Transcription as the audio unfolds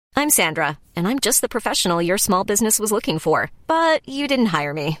I'm Sandra, and I'm just the professional your small business was looking for. But you didn't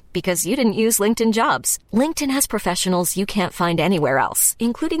hire me because you didn't use LinkedIn Jobs. LinkedIn has professionals you can't find anywhere else,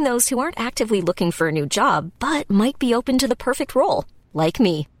 including those who aren't actively looking for a new job, but might be open to the perfect role, like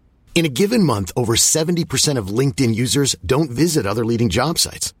me. In a given month, over 70% of LinkedIn users don't visit other leading job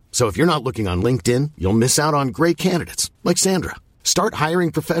sites. So if you're not looking on LinkedIn, you'll miss out on great candidates like Sandra. Start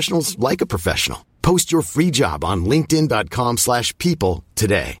hiring professionals like a professional. Post your free job on linkedin.com/people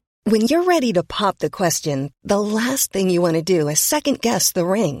today. When you're ready to pop the question, the last thing you want to do is second-guess the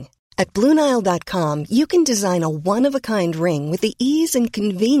ring. At BlueNile.com, you can design a one-of-a-kind ring with the ease and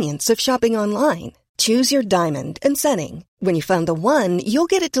convenience of shopping online. Choose your diamond and setting. When you find the one, you'll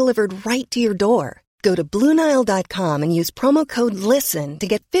get it delivered right to your door. Go to BlueNile.com and use promo code LISTEN to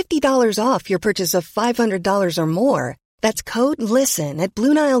get $50 off your purchase of $500 or more. That's code LISTEN at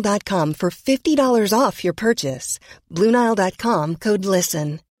BlueNile.com for $50 off your purchase. BlueNile.com, code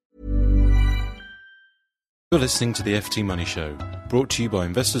LISTEN. You're listening to the FT Money Show, brought to you by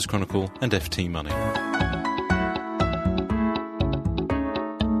Investors Chronicle and FT Money.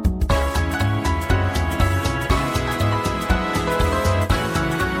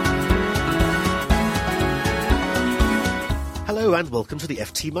 Hello and welcome to the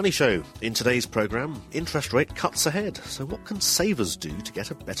FT Money Show. In today's programme, interest rate cuts ahead. So what can savers do to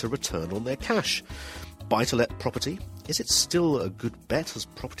get a better return on their cash? Buy-to-let property? Is it still a good bet as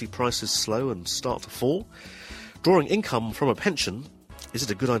property prices slow and start to fall? Drawing income from a pension? Is it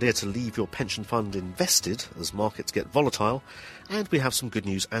a good idea to leave your pension fund invested as markets get volatile? And we have some good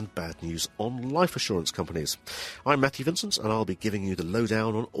news and bad news on life assurance companies. I'm Matthew Vincent, and I'll be giving you the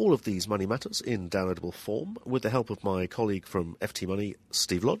lowdown on all of these money matters in downloadable form with the help of my colleague from FT Money,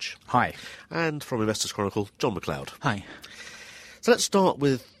 Steve Lodge. Hi. And from Investors Chronicle, John McLeod. Hi. So let's start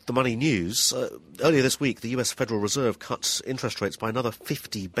with the money news. Earlier this week, the US Federal Reserve cut interest rates by another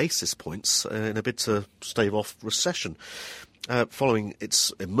 50 basis points in a bid to stave off recession, following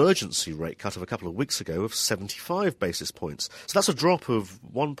its emergency rate cut of a couple of weeks ago of 75 basis points. So that's a drop of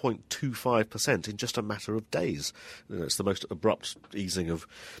 1.25% in just a matter of days. It's the most abrupt easing of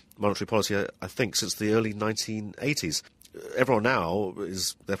monetary policy, I think, since the early 1980s. Everyone now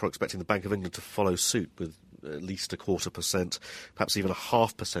is therefore expecting the Bank of England to follow suit with at least 0.25%, perhaps even a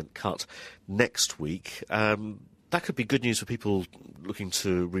 0.5% cut next week. That could be good news for people looking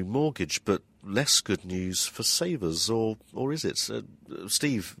to remortgage, but less good news for savers, or is it?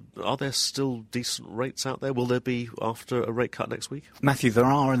 Steve, are there still decent rates out there? Will there be after a rate cut next week? Matthew, there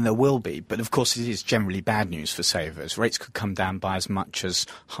are and there will be, but of course it is generally bad news for savers. Rates could come down by as much as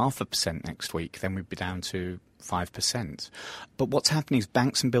 0.5% next week, then we'd be down to 5%. But what's happening is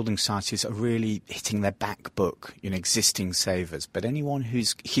banks and building societies are really hitting their back book, existing savers. But anyone who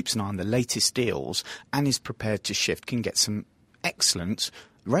keeps an eye on the latest deals and is prepared to shift can get some excellent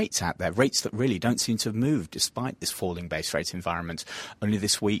rates out there, rates that really don't seem to have moved despite this falling base rate environment. Only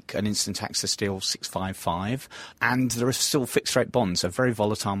this week, an instant access deal 6.55, and there are still fixed rate bonds, a very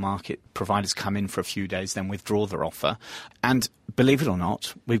volatile market. Providers come in for a few days, then withdraw their offer. And believe it or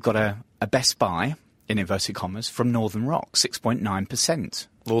not, we've got a best buy, in inverted commas, from Northern Rock, 6.9%.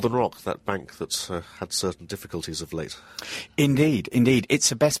 Northern Rock, that bank that's had certain difficulties of late. Indeed.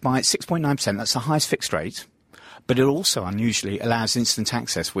 It's a best buy at 6.9%. That's the highest fixed rate. But it also unusually allows instant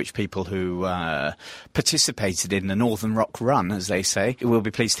access, which people who participated in the Northern Rock run, as they say, will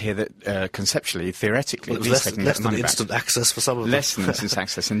be pleased to hear that conceptually, theoretically, well, it was less than instant access for some of them. Less than instant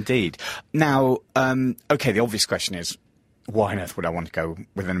access, indeed. Now, OK, the obvious question is, why on earth would I want to go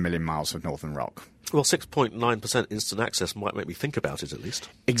within 1 million miles of Northern Rock? Well, 6.9% instant access might make me think about it, at least.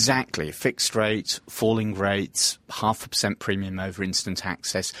 Exactly. Fixed rate, falling rates, 0.5% premium over instant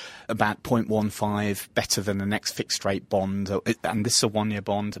access, about 0.15 better than the next fixed rate bond. And this is a one-year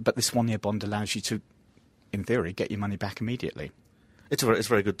bond, but this one-year bond allows you to, in theory, get your money back immediately. It's a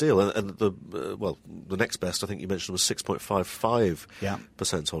very good deal. And the next best, I think you mentioned, was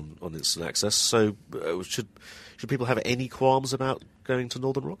 6.55% on instant access. So should people have any qualms about going to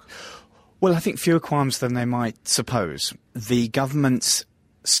Northern Rock? Well, I think fewer qualms than they might suppose. The government's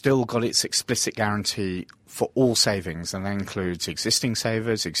still got its explicit guarantee for all savings, and that includes existing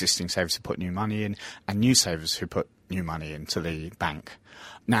savers who put new money in, and new savers who put new money into the bank.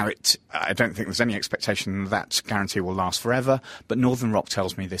 Now, I don't think there's any expectation that guarantee will last forever, but Northern Rock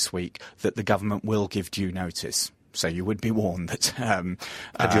tells me this week that the government will give due notice. So you would be warned that... and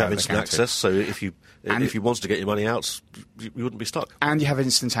you have instant access, so if you wanted to get your money out, you wouldn't be stuck. And you have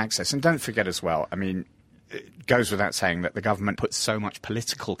instant access. And don't forget as well, I mean, it goes without saying that the government puts so much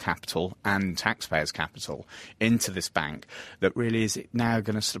political capital and taxpayers' capital into this bank that really is it now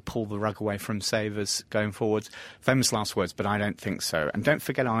going to sort of pull the rug away from savers going forward? Famous last words, but I don't think so. And don't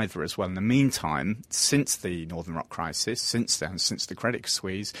forget either as well, in the meantime, since the Northern Rock crisis, since the credit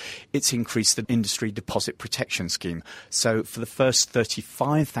squeeze, it's increased the industry deposit protection scheme. So for the first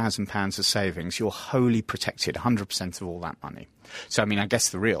 £35,000 of savings, you're wholly protected, 100% of all that money. So, I mean, I guess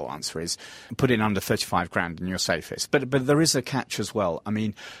the real answer is put in under 35 grand and you're safest. But there is a catch as well. I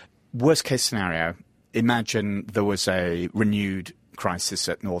mean, worst case scenario, imagine there was a renewed crisis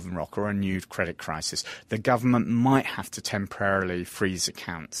at Northern Rock or a renewed credit crisis. The government might have to temporarily freeze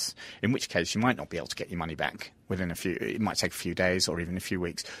accounts, in which case you might not be able to get your money back within it might take a few days or even a few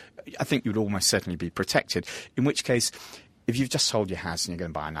weeks. I think you'd almost certainly be protected, in which case, if you've just sold your house and you're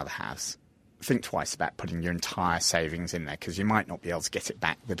going to buy another house, think twice about putting your entire savings in there because you might not be able to get it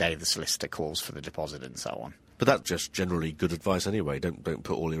back the day the solicitor calls for the deposit and so on. But that's just generally good advice anyway. Don't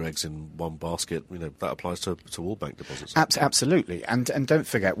put all your eggs in one basket. You know, that applies to all bank deposits. Absolutely. And don't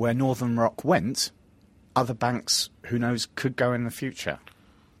forget, where Northern Rock went, other banks, who knows, could go in the future.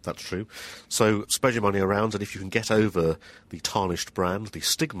 That's true. So spread your money around, and if you can get over the tarnished brand, the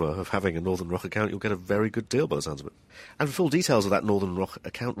stigma of having a Northern Rock account, you'll get a very good deal by the sounds of it. And for full details of that Northern Rock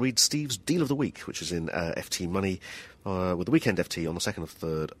account, read Steve's Deal of the Week, which is in FT Money, with the Weekend FT on the 2nd and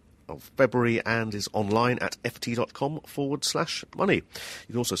 3rd of February, and is online at ft.com/money. You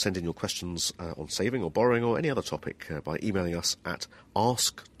can also send in your questions on saving or borrowing or any other topic by emailing us at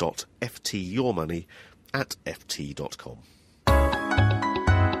ask.ftyourmoney@ft.com.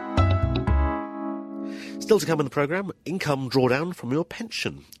 Still to come in the programme, income drawdown from your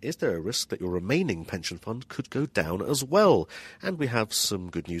pension. Is there a risk that your remaining pension fund could go down as well? And we have some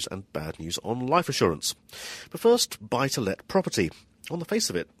good news and bad news on life assurance. But first, buy-to-let property. On the face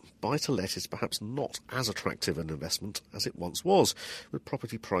of it, buy-to-let is perhaps not as attractive an investment as it once was, with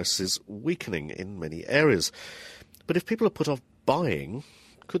property prices weakening in many areas. But if people are put off buying,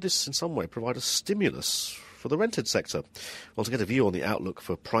 could this in some way provide a stimulus for the rented sector? Well, to get a view on the outlook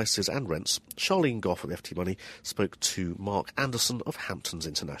for prices and rents, Charlene Goff of FT Money spoke to Mark Anderson of Hamptons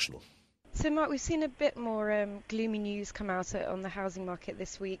International. So, Mark, we've seen a bit more gloomy news come out on the housing market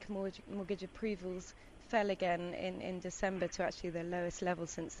this week. Mortgage approvals fell again in December to actually their lowest level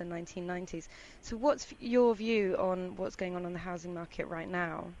since the 1990s. So what's your view on what's going on the housing market right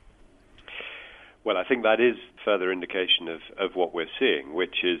now? Well, I think that is further indication of what we're seeing,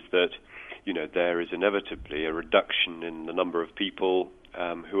 which is that, you know, there is inevitably a reduction in the number of people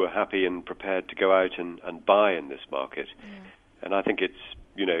who are happy and prepared to go out and buy in this market. Yeah. And I think it's,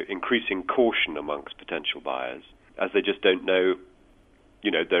 you know, increasing caution amongst potential buyers, as they just don't know.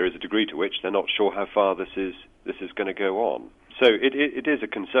 You know, there is a degree to which they're not sure how far this is going to go on. So it is a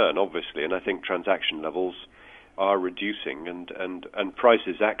concern, obviously, and I think transaction levels are reducing and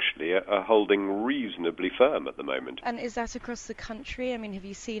prices actually are holding reasonably firm at the moment. And is that across the country? I mean, have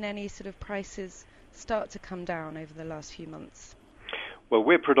you seen any sort of prices start to come down over the last few months? Well,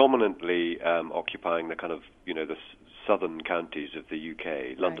 we're predominantly occupying the kind of, you know, the southern counties of the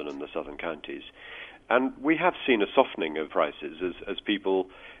UK, London and the southern counties. And we have seen a softening of prices as people,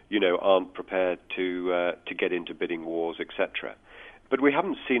 you know, aren't prepared to get into bidding wars, etc. But we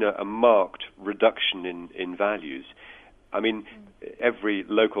haven't seen a marked reduction in values. I mean, every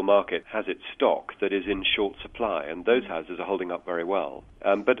local market has its stock that is in short supply, and those houses are holding up very well.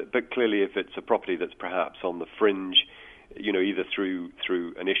 But clearly, if it's a property that's perhaps on the fringe, you know, either through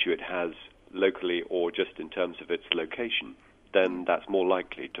an issue it has locally or just in terms of its location, then that's more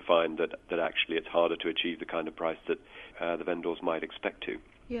likely to find that actually it's harder to achieve the kind of price that the vendors might expect to,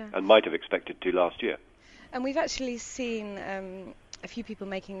 and might have expected to last year. And we've actually seen a few people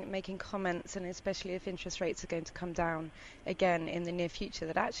making comments, and especially if interest rates are going to come down again in the near future,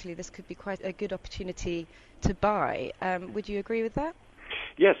 that actually this could be quite a good opportunity to buy. Would you agree with that?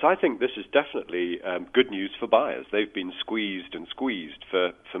 Yes, I think this is definitely good news for buyers. They've been squeezed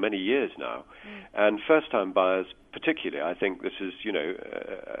for many years now. And first-time buyers particularly, I think this is, you know,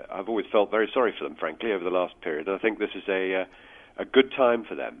 I've always felt very sorry for them, frankly, over the last period. And I think this is a good time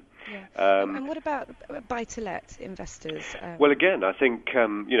for them. Yeah. And what about buy-to-let investors? Well, again, I think,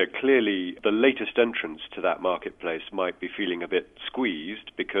 you know, clearly the latest entrants to that marketplace might be feeling a bit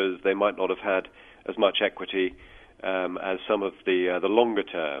squeezed because they might not have had as much equity as some of the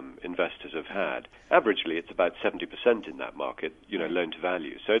longer-term investors have had. Averagely, it's about 70% in that market, you know,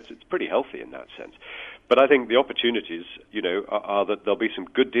 loan-to-value. So it's pretty healthy in that sense. But I think the opportunities, you know, are that there'll be some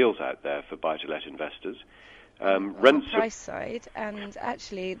good deals out there for buy-to-let investors. On the price side, and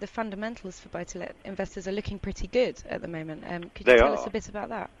actually the fundamentals for buy-to-let investors are looking pretty good at the moment. Could you tell us a bit about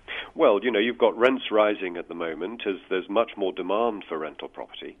that? Well, you've got rents rising at the moment as there's much more demand for rental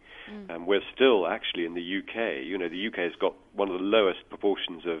property. We're still actually in the UK. The UK has got one of the lowest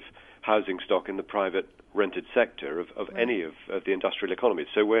proportions of housing stock in the private rented sector of any of the industrial economies.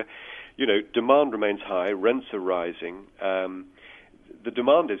 So demand remains high, rents are rising. The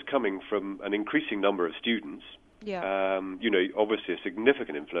demand is coming from an increasing number of students. Yeah. Obviously a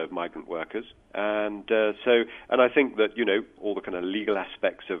significant inflow of migrant workers, and I think that all the kind of legal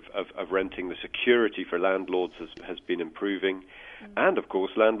aspects of renting, the security for landlords has been improving, and of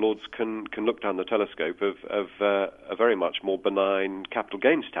course landlords can look down the telescope of a very much more benign capital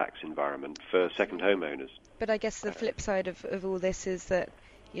gains tax environment for second homeowners. But I guess the flip side of all this is that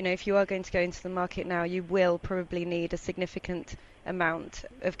if you are going to go into the market now, you will probably need a significant amount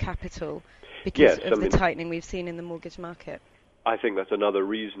of capital. Because of the tightening we've seen in the mortgage market. I think that's another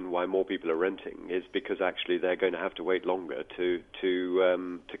reason why more people are renting, is because actually they're going to have to wait longer to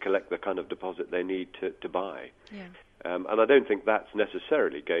collect the kind of deposit they need to buy. Yeah. And I don't think that's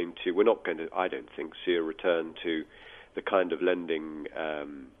necessarily we're not going to, I don't think, see a return to the kind of lending,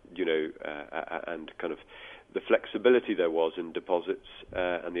 and kind of the flexibility there was in deposits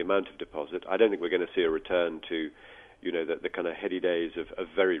and the amount of deposit. I don't think we're going to see a return to the kind of heady days of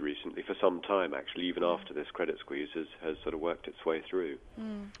very recently, for some time actually, even after this credit squeeze has sort of worked its way through.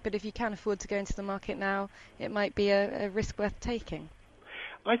 But if you can afford to go into the market now, it might be a risk worth taking.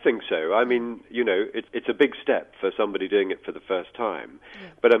 I think so. I mean, it's a big step for somebody doing it for the first time. Yeah.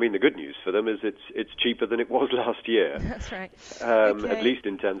 But I mean, the good news for them is it's cheaper than it was last year. That's right. Okay. At least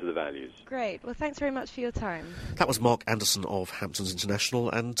in terms of the values. Great. Well, thanks very much for your time. That was Mark Anderson of Hamptons International,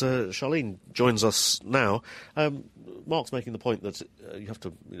 and Charlene joins us now. Mark's making the point that you have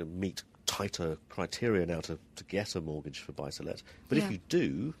to meet tighter criteria now to get a mortgage for buy-to-let. But if you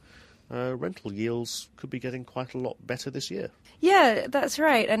do, rental yields could be getting quite a lot better this year. Yeah, that's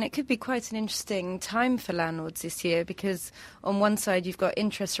right. And it could be quite an interesting time for landlords this year, because on one side you've got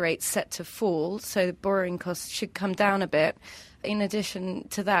interest rates set to fall, so the borrowing costs should come down a bit. In addition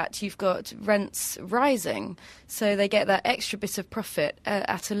to that, you've got rents rising, so they get that extra bit of profit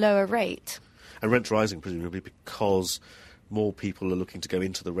at a lower rate. And rents rising presumably because more people are looking to go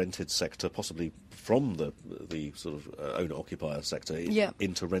into the rented sector, possibly from the sort of owner-occupier sector,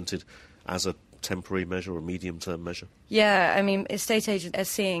 into rented as a temporary measure or medium-term measure? Yeah, I mean, estate agents are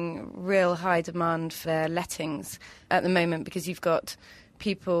seeing real high demand for their lettings at the moment, because you've got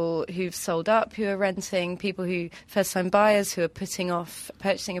people who've sold up who are renting, first-time buyers who are putting off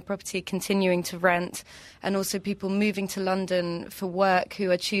purchasing a property, continuing to rent, and also people moving to London for work who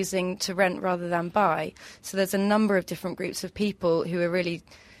are choosing to rent rather than buy. So there's a number of different groups of people who are really,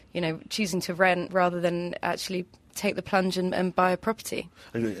 choosing to rent rather than actually take the plunge and buy a property.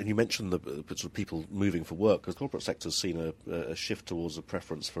 And you mentioned the sort of people moving for work, because the corporate sector's seen a shift towards a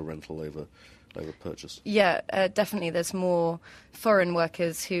preference for rental over purchase. Yeah, definitely. There's more foreign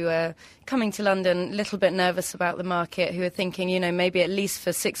workers who are coming to London a little bit nervous about the market, who are thinking, maybe at least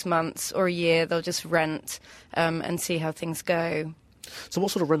for 6 months or a year they'll just rent and see how things go. So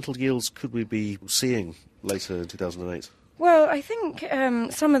what sort of rental yields could we be seeing later in 2008? Well, I think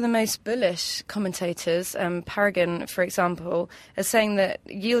some of the most bullish commentators, Paragon, for example, are saying that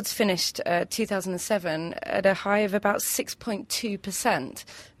yields finished 2007 at a high of about 6.2%. I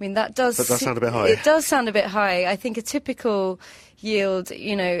mean, that does sound a bit high. It does sound a bit high. I think a typical yield,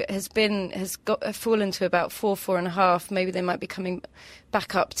 has fallen to about 4.5. Maybe they might be coming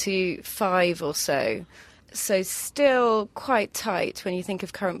back up to 5 or so. So still quite tight when you think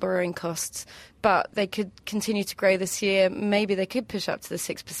of current borrowing costs, but they could continue to grow this year. Maybe they could push up to the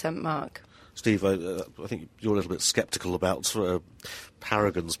 6% mark. Steve, I think you're a little bit sceptical about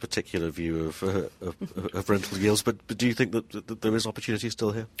Paragon's particular view of rental yields, but do you think that there is opportunity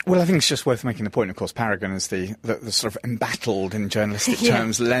still here? Well, I think it's just worth making the point, of course, Paragon is the sort of embattled, in journalistic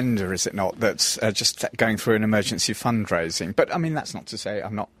terms, lender, is it not, that's just going through an emergency fundraising. But, I mean, that's not to say,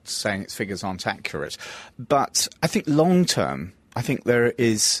 I'm not saying its figures aren't accurate. But I think long-term, I think there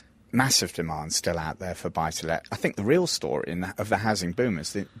is massive demand still out there for buy-to-let. I think the real story of the housing boom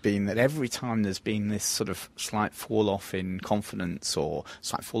has been that every time there's been this sort of slight fall-off in confidence or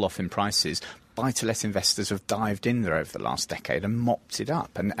slight fall-off in prices, buy-to-let investors have dived in there over the last decade and mopped it up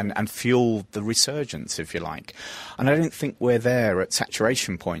and fueled the resurgence, if you like. And I don't think we're there at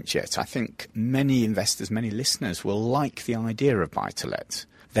saturation point yet. I think many investors, many listeners will like the idea of buy-to-let.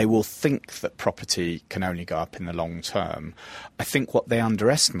 They will think that property can only go up in the long term. I think what they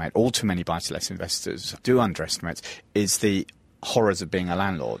underestimate, all too many buy-to-let investors do underestimate, is the horrors of being a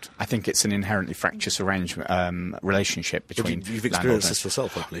landlord. I think it's an inherently fractious relationship between. But you've experienced this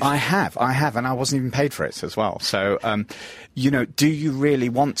yourself, I believe. I have, and I wasn't even paid for it as well. So, do you really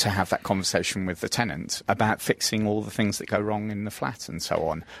want to have that conversation with the tenant about fixing all the things that go wrong in the flat and so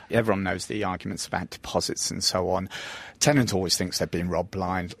on? Everyone knows the arguments about deposits and so on. Tenant always thinks they're being robbed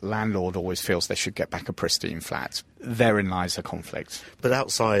blind. Landlord always feels they should get back a pristine flat. Therein lies a conflict. But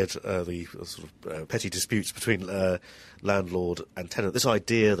outside the sort of petty disputes between landlord and tenant, this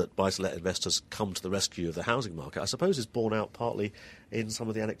idea that buy-to-let investors come to the rescue of the housing market, I suppose, is borne out partly in some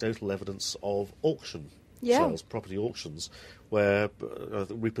of the anecdotal evidence of auction sales, property auctions, where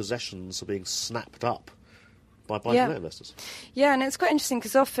repossessions are being snapped up by buy-to-let investors. Yeah, and it's quite interesting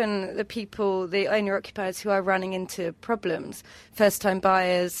because often the owner-occupiers who are running into problems, first-time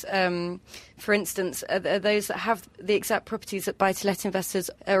buyers, for instance, are those that have the exact properties that buy-to-let investors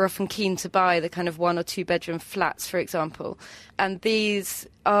are often keen to buy, the kind of 1 or 2 bedroom flats, for example. And these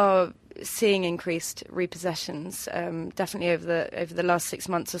are seeing increased repossessions. Definitely over the last 6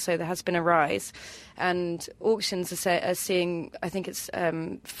 months or so, there has been a rise. And auctions are seeing, I think it's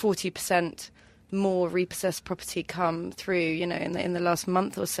 40% more repossessed property come through, in the last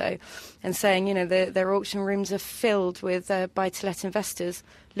month or so, and saying, their auction rooms are filled with buy-to-let investors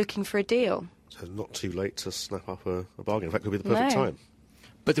looking for a deal. So not too late to snap up a bargain. In fact, it could be the perfect time.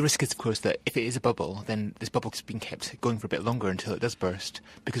 But the risk is, of course, that if it is a bubble, then this bubble's been kept going for a bit longer until it does burst,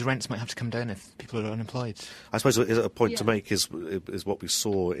 because rents might have to come down if people are unemployed. I suppose a point to make is what we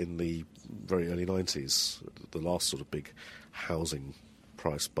saw in the very early 90s, the last sort of big housing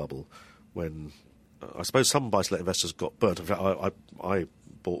price bubble, when I suppose some buy-to-let investors got burnt. In fact, I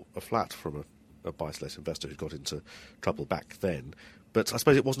bought a flat from a buy-to-let investor who got into trouble back then. But I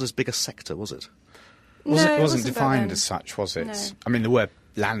suppose it wasn't as big a sector, was it? It wasn't defined as such, was it? No. I mean, there were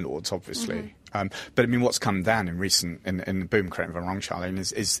landlords, obviously. But I mean, what's come down in the boom, correct me if I'm wrong, Charlene,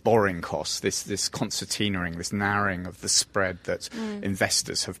 is borrowing costs, this concertinaing, this narrowing of the spread that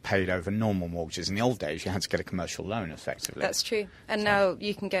investors have paid over normal mortgages. In the old days, you had to get a commercial loan, effectively. That's true. And now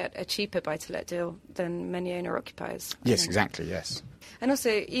you can get a cheaper buy-to-let deal than many owner-occupiers. Yes, exactly, yes. And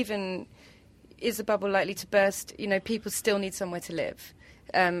also, even, is the bubble likely to burst? People still need somewhere to live.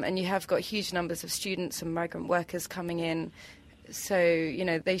 And you have got huge numbers of students and migrant workers coming in. So,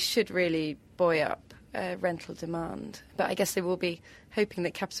 they should really buoy up rental demand. But I guess they will be hoping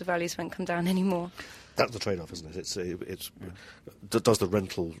that capital values won't come down anymore. That's the trade-off, isn't it? Does the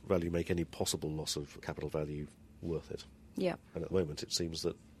rental value make any possible loss of capital value worth it? Yeah. And at the moment, it seems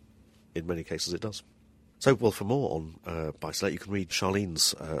that in many cases it does. So, well, for more on buy-to-let, you can read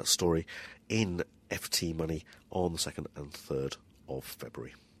Charlene's story in FT Money on the 2nd and 3rd of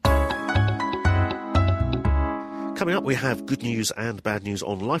February. Coming up, we have good news and bad news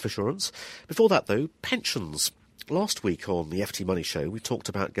on life assurance. Before that, though, pensions. Last week on the FT Money Show, we talked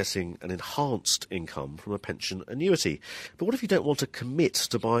about getting an enhanced income from a pension annuity. But what if you don't want to commit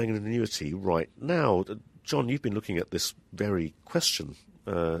to buying an annuity right now? John, you've been looking at this very question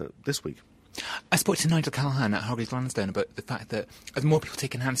this week. I spoke to Nigel Callahan at Hargreaves Lansdown about the fact that as more people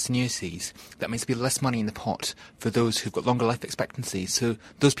take enhanced annuities, that means there'll be less money in the pot for those who've got longer life expectancies, so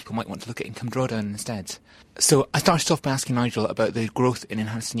those people might want to look at income drawdown instead. So I started off by asking Nigel about the growth in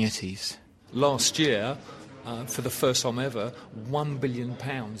enhanced annuities. Last year, for the first time ever, £1 billion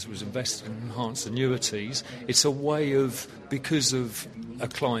was invested in enhanced annuities. It's a way of, because of a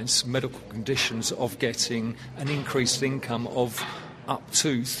client's medical conditions, of getting an increased income of up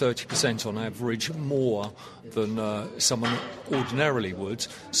to 30% on average more than someone ordinarily would,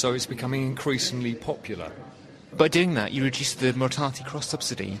 so it's becoming increasingly popular. By doing that, you reduce the mortality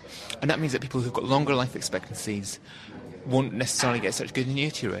cross-subsidy, and that means that people who've got longer life expectancies won't necessarily get such good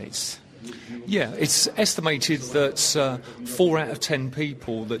annuity rates. Yeah, it's estimated that 4 out of 10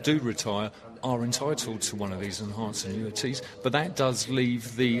 people that do retire are entitled to one of these enhanced annuities, but that does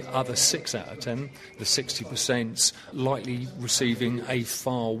leave the other 6 out of 10, the 60%, likely receiving a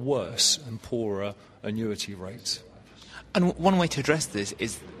far worse and poorer annuity rate. And one way to address this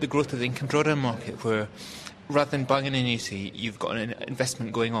is the growth of the income drawdown market, where rather than buying an annuity, you've got an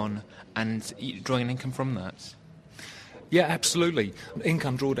investment going on and drawing an income from that. Yeah, absolutely.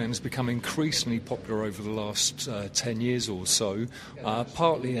 Income drawdown has become increasingly popular over the last 10 years or so,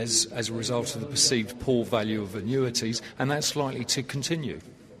 partly as a result of the perceived poor value of annuities, and that's likely to continue.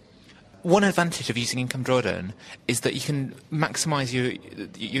 One advantage of using income drawdown is that you can maximise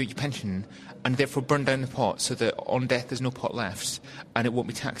your pension and therefore burn down the pot so that on death there's no pot left and it won't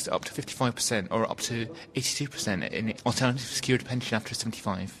be taxed up to 55% or up to 82% in alternative secured pension after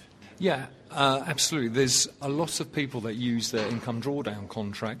 75. Yeah, absolutely. There's a lot of people that use their income drawdown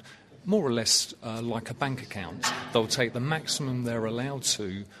contract more or less like a bank account. They'll take the maximum they're allowed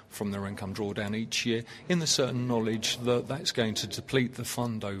to from their income drawdown each year in the certain knowledge that that's going to deplete the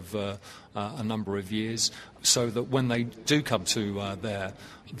fund over a number of years, so that when they do come to their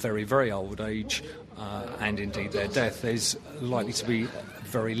very, very old age and indeed their death, there's likely to be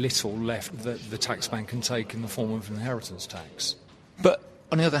very little left that the taxman can take in the form of inheritance tax. But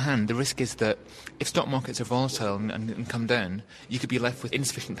on the other hand, the risk is that if stock markets are volatile and come down, you could be left with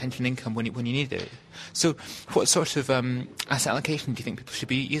insufficient pension income when you need it. So what sort of asset allocation do you think people should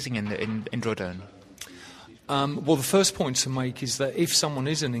be using in drawdown? Well, the first point to make is that if someone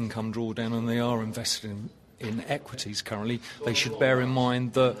is in income drawdown and they are invested in equities currently, they should bear in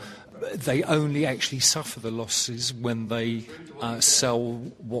mind that they only actually suffer the losses when they sell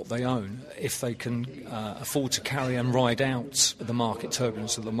what they own. If they can afford to carry and ride out the market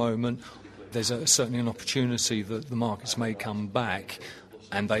turbulence at the moment, there's certainly an opportunity that the markets may come back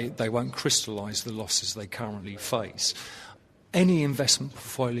and they won't crystallise the losses they currently face. Any investment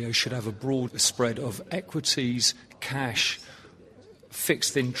portfolio should have a broad spread of equities, cash,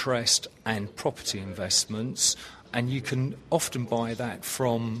 fixed interest and property investments, and you can often buy that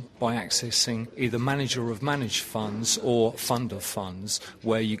by accessing either manager of managed funds or fund of funds,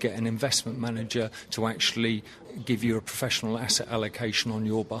 where you get an investment manager to actually give you a professional asset allocation on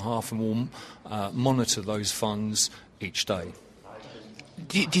your behalf and will monitor those funds each day.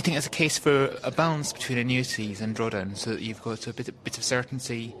 Do you think there's a case for a balance between annuities and drawdown, so that you've got a bit of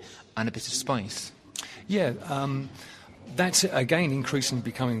certainty and a bit of spice? Yeah, that's, again, increasingly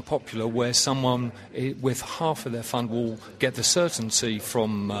becoming popular, where someone with half of their fund will get the certainty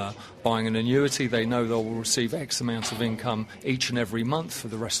from buying an annuity. They know they will receive X amount of income each and every month for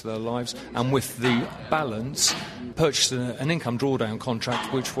the rest of their lives, and with the balance, purchase an income drawdown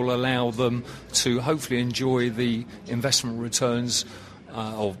contract which will allow them to hopefully enjoy the investment returns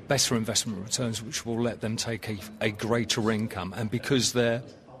or better investment returns, which will let them take a greater income. And because they're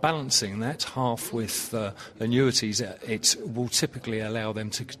balancing that half with annuities, it will typically allow them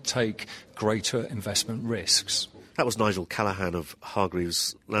to take greater investment risks. That was Nigel Callaghan of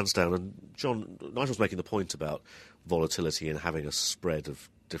Hargreaves Lansdown. And John, Nigel's making the point about volatility and having a spread of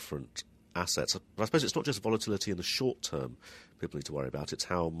different assets. But I suppose it's not just volatility in the short term people need to worry about, it's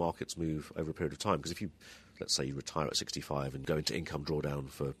how markets move over a period of time. Because if you, let's say you retire at 65 and go into income drawdown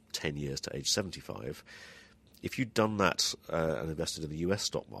for 10 years to age 75, if you'd done that and invested in the US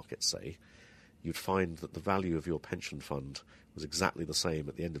stock market, say, you'd find that the value of your pension fund was exactly the same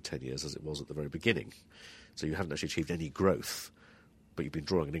at the end of 10 years as it was at the very beginning. So you haven't actually achieved any growth, but you've been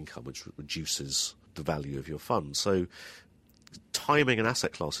drawing an income which reduces the value of your fund. So timing an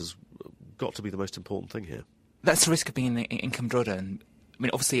asset class has got to be the most important thing here. That's the risk of being in income drawdown. I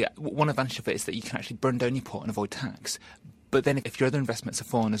mean, obviously, one advantage of it is that you can actually burn down your pot and avoid tax. But then if your other investments have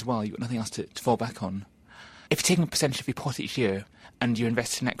fallen as well, you've got nothing else to fall back on. If you're taking a percentage of your pot each year and you're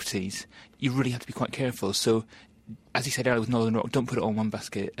invested in equities, you really have to be quite careful. So, as you said earlier with Northern Rock, don't put it all in one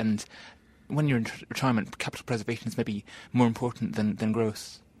basket. And when you're in retirement, capital preservation is maybe more important than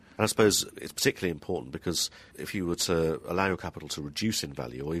growth. And I suppose it's particularly important because if you were to allow your capital to reduce in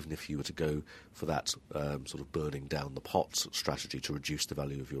value, or even if you were to go for that sort of burning down the pot strategy to reduce the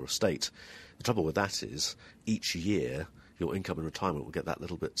value of your estate, the trouble with that is each year your income in retirement will get that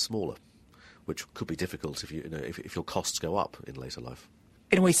little bit smaller, which could be difficult if your costs go up in later life.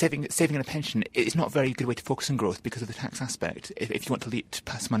 In a way, saving in a pension is not a very good way to focus on growth because of the tax aspect. If you want to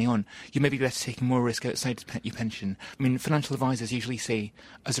pass money on, you may be better taking more risk outside your pension. I mean, financial advisors usually say,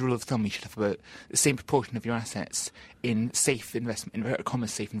 as a rule of thumb, you should have about the same proportion of your assets in safe investment, in inverted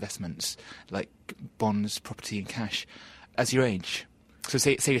commas, safe investments, like bonds, property and cash, as your age. So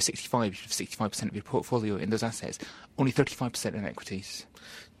say you're 65, you should have 65% of your portfolio in those assets, only 35% in equities.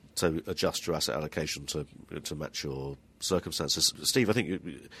 So adjust your asset allocation to match your circumstances. Steve, I think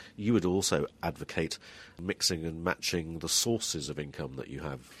you would also advocate mixing and matching the sources of income that you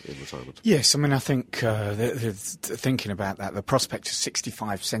have in retirement. Yes, I mean, I think thinking about that, the prospect of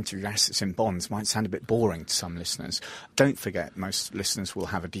 65% of your assets in bonds might sound a bit boring to some listeners. Don't forget, most listeners will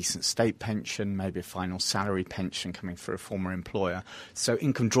have a decent state pension, maybe a final salary pension coming through a former employer. So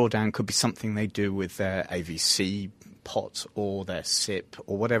income drawdown could be something they do with their AVC pot or their SIP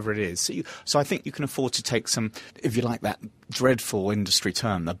or whatever it is. So I think you can afford to take some, if you like that dreadful industry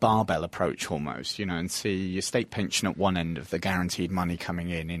term, the barbell approach almost, and see your state pension at one end of the guaranteed money coming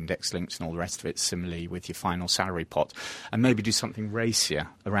in, index links and all the rest of it, similarly with your final salary pot, and maybe do something racier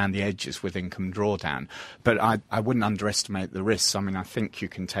around the edges with income drawdown. But I wouldn't underestimate the risks. I mean, I think you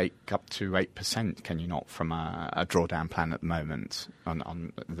can take up to 8%, can you not, from a drawdown plan at the moment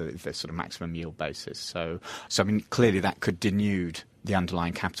on the sort of maximum yield basis. So I mean, clearly that could denude the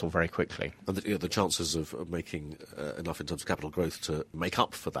underlying capital very quickly. And the chances of making enough in terms of capital growth to make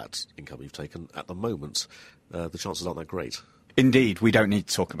up for that income you've taken, at the moment, the chances aren't that great. Indeed, we don't need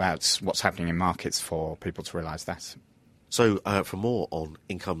to talk about what's happening in markets for people to realise that. So for more on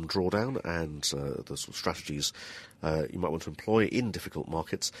income drawdown and the sort of strategies you might want to employ in difficult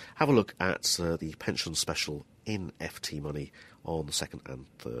markets, have a look at the pension special in FT Money on the 2nd and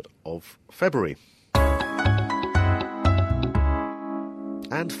 3rd of February.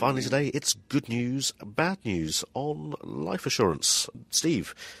 And finally today, it's good news, bad news on life assurance.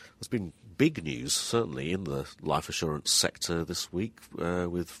 Steve, there's been big news, certainly, in the life assurance sector this week,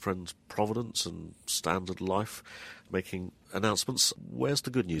 with Friends Provident and Standard Life making announcements. Where's the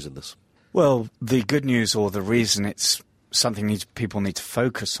good news in this? Well, the good news, or the reason it's something people need to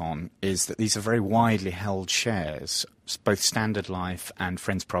focus on, is that these are very widely held shares. Both Standard Life and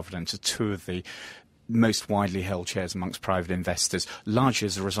Friends Provident are two of the most widely held shares amongst private investors, largely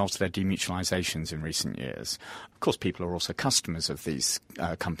as a result of their demutualisations in recent years. Of course, people are also customers of these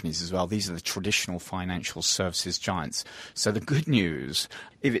companies as well. These are the traditional financial services giants. So the good news,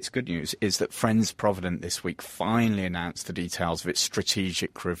 if it's good news, is that Friends Provident this week finally announced the details of its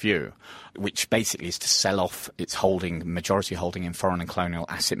strategic review, which basically is to sell off its majority holding in foreign and colonial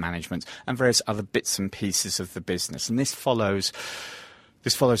asset management and various other bits and pieces of the business. And this follows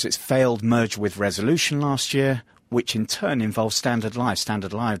its failed merger with Resolution last year, which in turn involves Standard Life.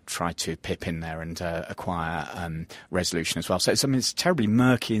 Standard Life tried to pip in there and acquire Resolution as well. So it's a terribly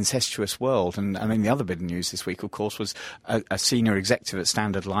murky, incestuous world. And the other bit of news this week, of course, was a senior executive at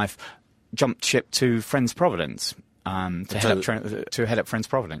Standard Life jumped ship to Friends Provident. To head up Friends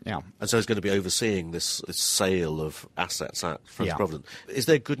Provident, yeah. And so he's going to be overseeing this sale of assets at Friends Provident. Is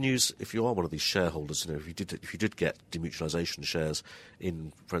there good news if you are one of these shareholders? If you did get demutualisation shares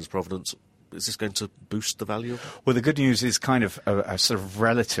in Friends Provident, is this going to boost the value of it? Well, the good news is kind of a sort of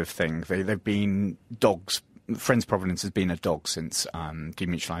relative thing. They've been dogs. Friends Provident has been a dog since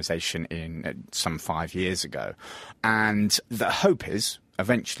demutualisation in some 5 years ago, and the hope is,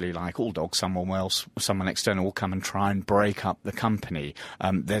 eventually, like all dogs, someone external will come and try and break up the company.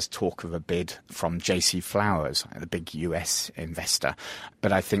 There's talk of a bid from JC Flowers, the big US investor.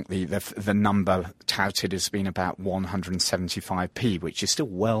 But I think the number touted has been about 175p, which is still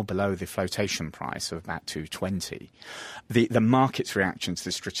well below the flotation price of about 220. The market's reaction to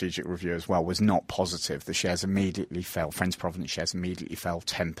the strategic review as well was not positive. The shares immediately fell. Friends Provident shares immediately fell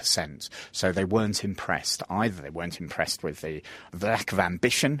 10%. So they weren't impressed. Either they weren't impressed with the lack of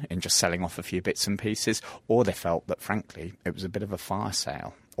ambition in just selling off a few bits and pieces, or they felt that, frankly, it was a bit of a fire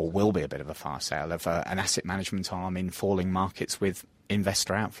sale, or will be a bit of a fire sale, of an asset management arm in falling markets with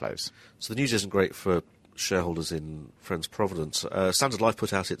investor outflows. So the news isn't great for shareholders in Friends Provident. Standard Life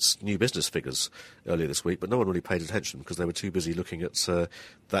put out its new business figures earlier this week, but no one really paid attention because they were too busy looking at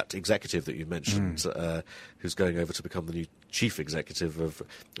that executive that you mentioned, who's going over to become the new chief executive of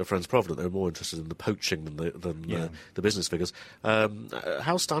Friends Provident. They were more interested in the poaching than the business figures.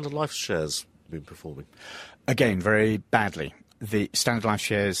 How's Standard Life shares been performing? Again, very badly. The Standard Life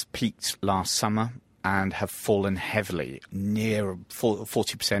shares peaked last summer and have fallen heavily, near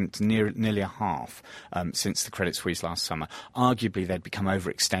 40%, nearly a half, since the credit squeeze last summer. Arguably, they'd become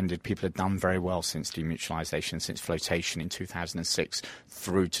overextended. People had done very well since demutualisation, since flotation in 2006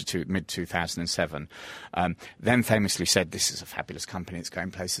 through to mid-2007. Then famously said, this is a fabulous company, it's going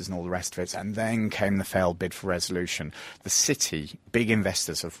places and all the rest of it. And then came the failed bid for Resolution. The City, big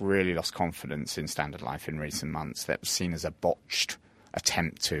investors have really lost confidence in Standard Life in recent months. That was seen as a botched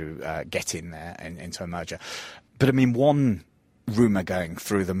attempt to get in there into a merger. But one rumour going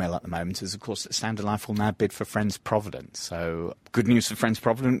through the mill at the moment is, of course, that Standard Life will now bid for Friends Provident. So good news for Friends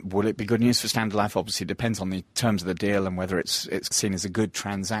Provident. Will it be good news for Standard Life? Obviously, it depends on the terms of the deal and whether it's seen as a good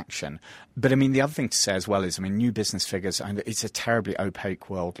transaction. But the other thing to say as well is, new business figures, it's a terribly opaque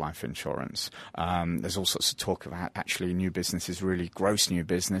world, life insurance. There's all sorts of talk about actually new business is really gross new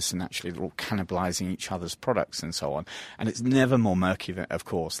business, and actually they're all cannibalising each other's products and so on. And it's never more murky, of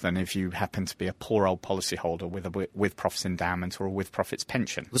course, than if you happen to be a poor old policyholder with a with-profits endowment or a with-profits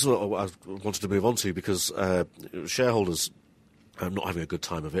pension. This is what I wanted to move on to, because shareholders are not having a good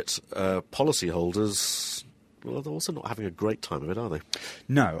time of it. Policyholders, well, they're also not having a great time of it, are they?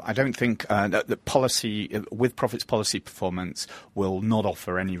 No, I don't think that policy, with-profits policy performance will not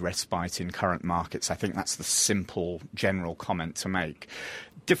offer any respite in current markets. I think that's the simple, general comment to make.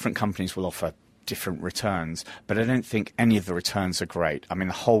 Different companies will offer different returns, but I don't think any of the returns are great. The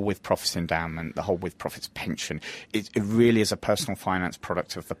whole with-profits endowment, the whole with-profits pension, it really is a personal finance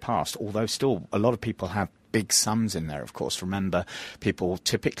product of the past, although still a lot of people have big sums in there, of course. Remember, people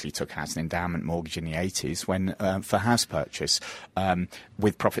typically took out an endowment mortgage in the 80s when for house purchase.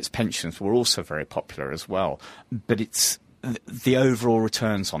 With profits, pensions were also very popular as well. But it's the overall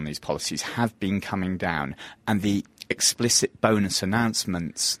returns on these policies have been coming down, and the explicit bonus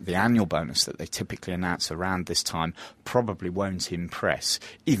announcements, the annual bonus that they typically announce around this time, probably won't impress,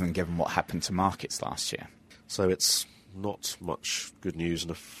 even given what happened to markets last year. So it's not much good news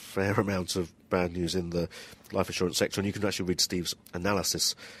and a fair amount of bad news in the life insurance sector, and you can actually read Steve's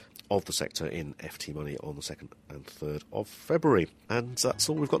analysis of the sector in FT Money on the 2nd and 3rd of February. And that's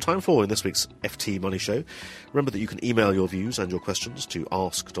all we've got time for in this week's FT Money Show. Remember that you can email your views and your questions to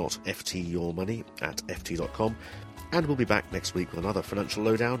ask.ftyourmoney@ft.com, and we'll be back next week with another financial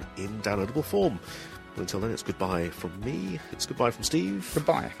lowdown in downloadable form. But until then, it's goodbye from me, it's goodbye from Steve.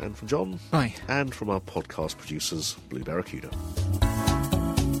 Goodbye. And from John. Bye. And from our podcast producers, Blue Barracuda.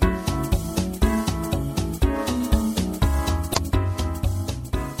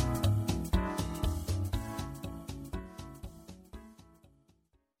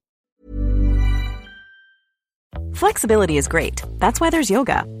 Flexibility is great. That's why there's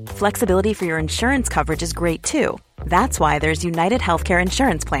yoga. Flexibility for your insurance coverage is great too. That's why there's United Healthcare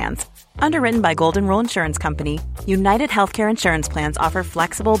Insurance Plans. Underwritten by Golden Rule Insurance Company, United Healthcare Insurance Plans offer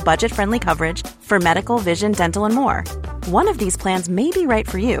flexible, budget-friendly coverage for medical, vision, dental, and more. One of these plans may be right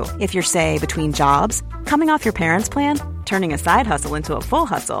for you if you're, say, between jobs, coming off your parents' plan, turning a side hustle into a full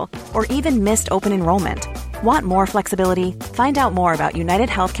hustle, or even missed open enrollment. Want more flexibility? Find out more about United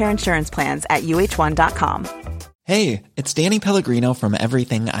Healthcare Insurance Plans at uh1.com. Hey, it's Danny Pellegrino from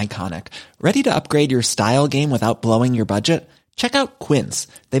Everything Iconic. Ready to upgrade your style game without blowing your budget? Check out Quince.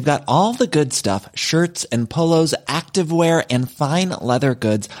 They've got all the good stuff, shirts and polos, activewear, and fine leather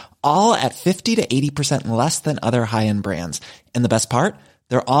goods, all at 50 to 80% less than other high-end brands. And the best part?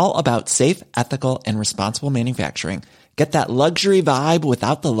 They're all about safe, ethical, and responsible manufacturing. Get that luxury vibe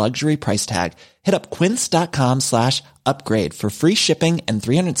without the luxury price tag. Hit up quince.com/upgrade for free shipping and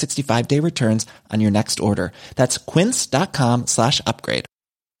 365-day returns on your next order. That's quince.com/upgrade.